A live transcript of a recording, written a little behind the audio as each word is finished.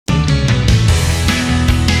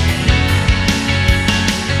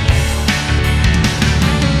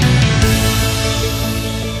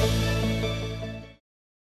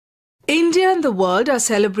and the world are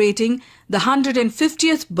celebrating the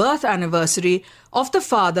 150th birth anniversary of the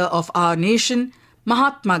father of our nation,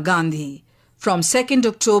 Mahatma Gandhi, from 2nd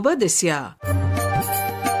October this year.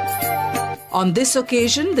 On this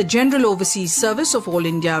occasion, the General Overseas Service of All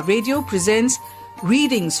India Radio presents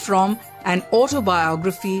readings from an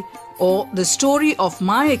autobiography or the story of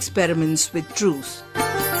my experiments with truth.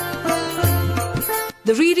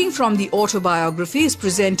 The reading from the autobiography is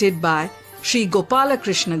presented by Sri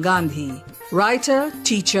Gopalkrishna Gandhi, writer,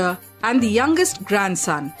 teacher, and the youngest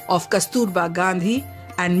grandson of Kasturba Gandhi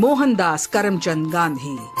and Mohandas Karamchand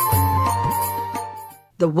Gandhi.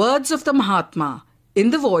 The words of the Mahatma in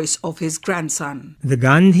the voice of his grandson. The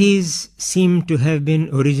Gandhis seem to have been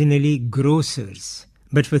originally grocers,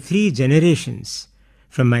 but for 3 generations,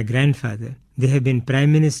 from my grandfather, they have been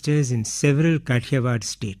prime ministers in several Kathiawar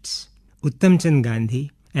states. Uttamchand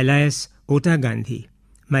Gandhi, alias Ota Gandhi,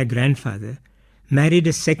 my grandfather, married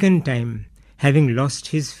a second time, having lost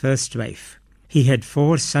his first wife. He had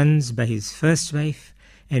 4 sons by his first wife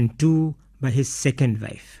and 2 by his second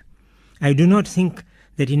wife. I do not think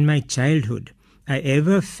that in my childhood I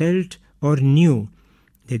ever felt or knew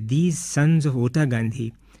that these sons of Ota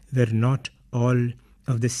Gandhi were not all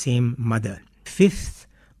of the same mother. 5th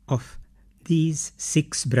of these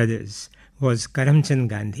 6 brothers was Karamchand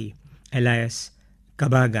Gandhi, alias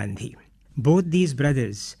Kaba Gandhi. Both these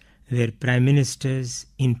brothers were prime ministers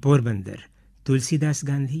in Porbandar, Tulsidas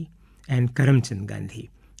Gandhi and Karamchand Gandhi,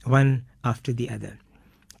 one after the other.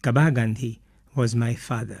 Kaba Gandhi was my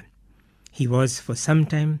father. He was for some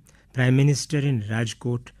time prime minister in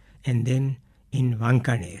Rajkot and then in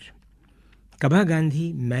Vankaner. Kaba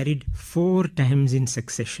Gandhi married 4 times in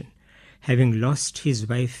succession, having lost his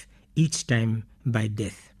wife each time by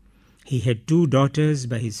death. He had 2 daughters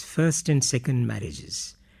by his first and second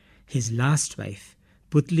marriages. His last wife,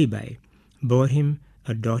 Putlibai, bore him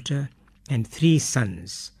a daughter and 3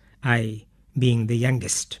 sons, I being the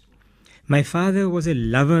youngest. My father was a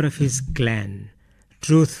lover of his clan,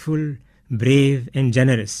 truthful, brave and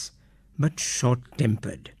generous, but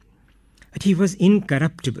short-tempered. But he was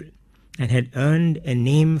incorruptible and had earned a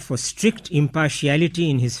name for strict impartiality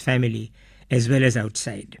in his family as well as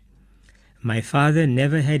outside. My father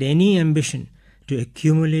never had any ambition to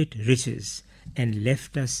accumulate riches and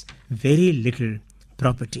left us very little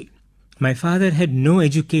property. My father had no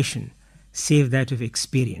education save that of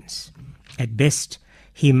experience. At best,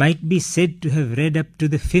 he might be said to have read up to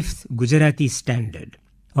the 5th Gujarati standard.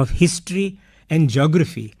 Of history and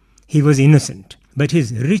geography, he was innocent, but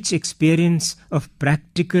his rich experience of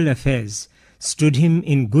practical affairs stood him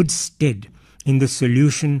in good stead in the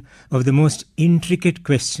solution of the most intricate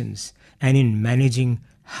questions and in managing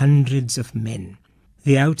hundreds of men.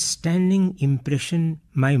 The outstanding impression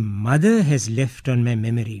my mother has left on my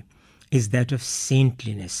memory is that of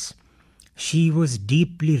saintliness. She was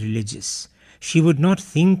deeply religious. She would not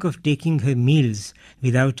think of taking her meals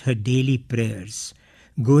without her daily prayers.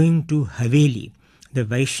 Going to Haveli, the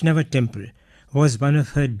Vaishnava temple, was one of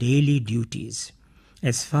her daily duties.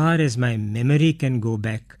 As far as my memory can go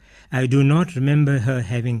back, I do not remember her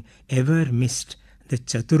having ever missed the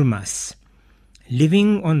Chaturmas.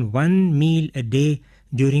 Living on 1 meal a day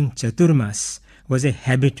during Chaturmas was a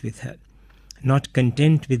habit with her. Not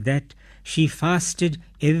content with that, she fasted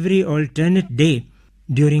every alternate day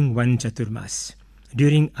during one Chaturmas.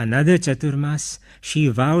 During another Chaturmas, she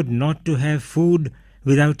vowed not to have food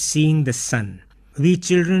without seeing the sun. We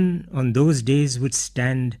children on those days would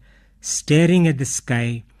stand staring at the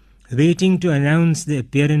sky, waiting to announce the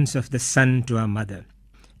appearance of the sun to our mother.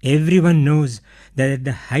 Everyone knows that at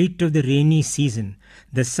the height of the rainy season,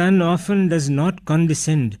 the sun often does not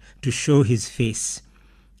condescend to show his face.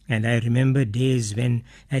 And I remember days when,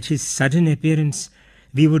 at his sudden appearance,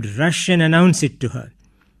 we would rush and announce it to her.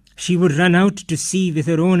 She would run out to see with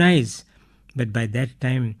her own eyes, but by that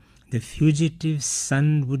time the fugitive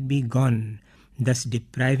sun would be gone, thus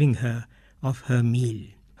depriving her of her meal.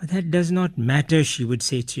 But that does not matter, she would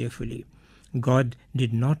say cheerfully. God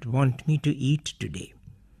did not want me to eat today.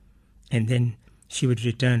 And then she would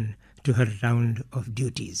return to her round of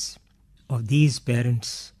duties. Of these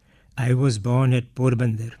parents, I was born at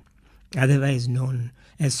Porbandar, otherwise known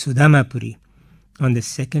as Sudhamapuri, on the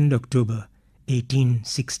 2nd October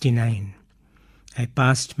 1869. I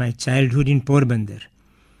passed my childhood in Porbandar.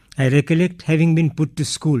 I recollect having been put to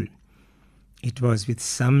school. It was with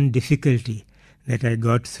some difficulty that I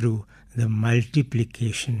got through the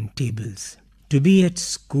multiplication tables. To be at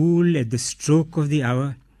school at the stroke of the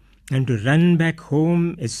hour and to run back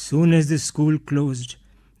home as soon as the school closed,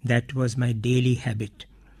 that was my daily habit.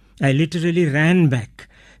 I literally ran back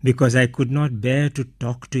because I could not bear to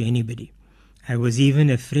talk to anybody. I was even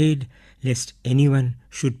afraid lest anyone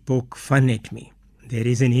should poke fun at me. There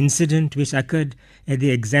is an incident which occurred at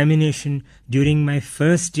the examination during my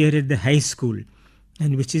first year at the high school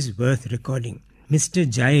and which is worth recording. Mr.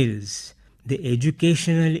 Giles, the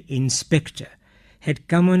educational inspector, had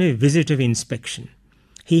come on a visit of inspection.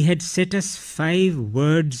 He had set us 5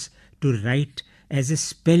 words to write as a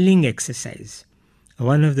spelling exercise.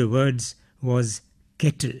 One of the words was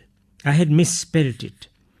kettle. I had misspelt it.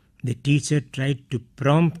 The teacher tried to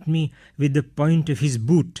prompt me with the point of his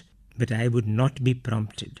boot, but I would not be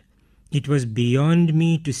prompted. It was beyond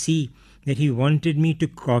me to see that he wanted me to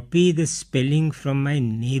copy the spelling from my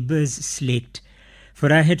neighbour's slate,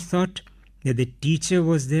 for I had thought that the teacher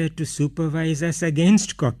was there to supervise us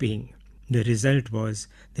against copying. The result was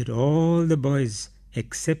that all the boys,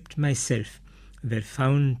 except myself, were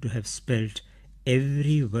found to have spelt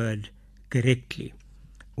every word correctly.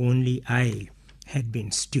 Only I had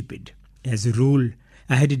been stupid. As a rule,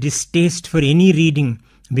 I had a distaste for any reading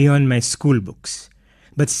beyond my school books.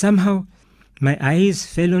 But somehow my eyes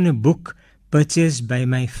fell on a book purchased by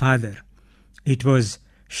my father. It was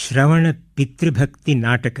Shravana Pitribhakti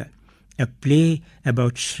Nataka, a play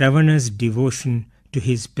about Shravana's devotion to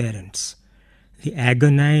his parents. The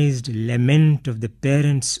agonized lament of the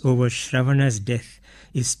parents over Shravana's death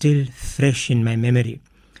is still fresh in my memory.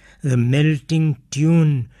 The melting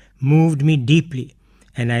tune moved me deeply,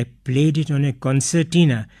 and I played it on a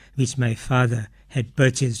concertina which my father had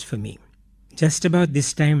purchased for me. Just about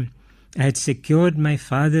this time, I had secured my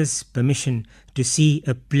father's permission to see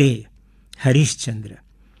a play, Harishchandra.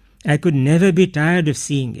 I could never be tired of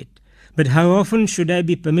seeing it, but how often should I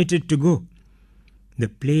be permitted to go? The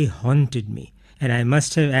play haunted me, and I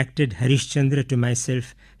must have acted Harishchandra to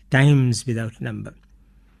myself times without number.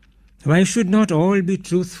 Why should not all be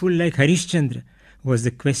truthful like Harishchandra was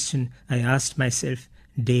the question I asked myself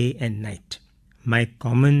day and night. My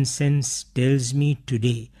common sense tells me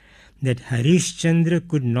today that Harishchandra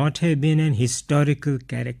could not have been an historical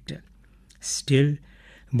character. Still,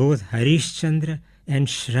 both Harishchandra and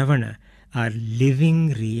Shravana are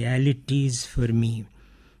living realities for me,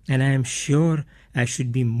 and I am sure I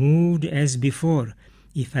should be moved as before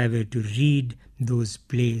if I were to read those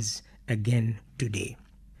plays again today.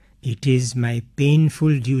 It is my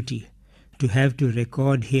painful duty to have to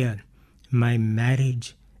record here my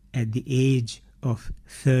marriage at the age of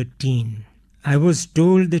 13. I was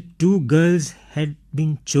told that 2 girls had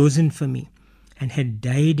been chosen for me and had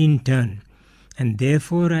died in turn, and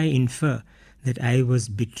therefore I infer that I was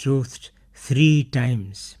betrothed 3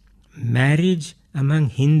 times. Marriage among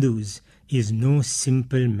Hindus is no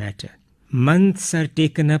simple matter. Months are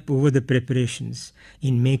taken up over the preparations,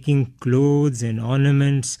 in making clothes and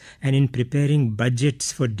ornaments and in preparing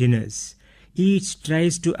budgets for dinners. Each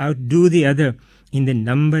tries to outdo the other in the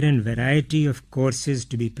number and variety of courses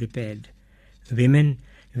to be prepared. Women,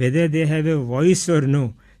 whether they have a voice or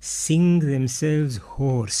no, sing themselves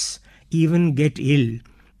hoarse, even get ill,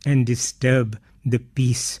 and disturb the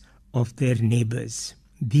peace of their neighbours.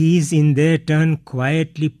 These in their turn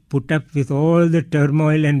quietly put up with all the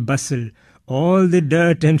turmoil and bustle, all the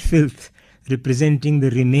dirt and filth, representing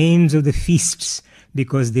the remains of the feasts,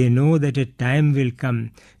 because they know that a time will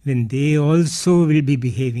come when they also will be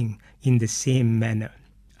behaving in the same manner.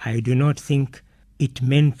 I do not think it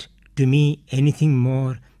meant to me anything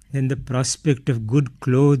more than the prospect of good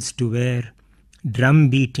clothes to wear, drum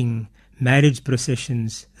beating, marriage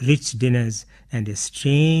processions, rich dinners, and a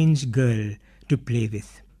strange girl to play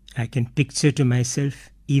with. I can picture to myself,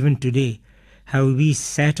 even today, how we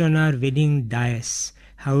sat on our wedding dais,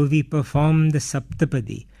 how we performed the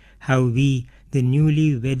Saptapadi, how we, the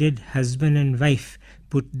newly wedded husband and wife,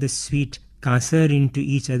 put the sweet kasar into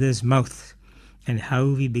each other's mouth, and how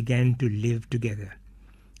we began to live together.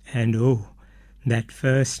 And oh, that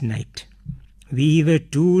first night, we were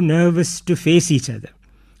too nervous to face each other.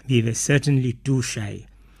 We were certainly too shy.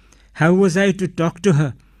 How was I to talk to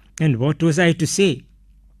her, and what was I to say?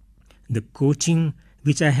 The coaching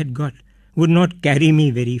which I had got would not carry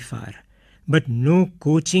me very far, but no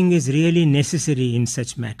coaching is really necessary in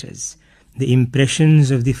such matters. The impressions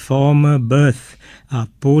of the former birth are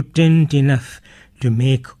potent enough to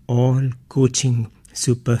make all coaching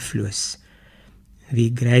superfluous. We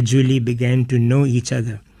gradually began to know each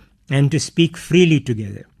other and to speak freely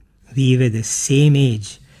together. We were the same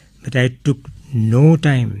age, but I took no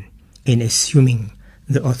time in assuming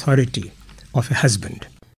the authority of a husband.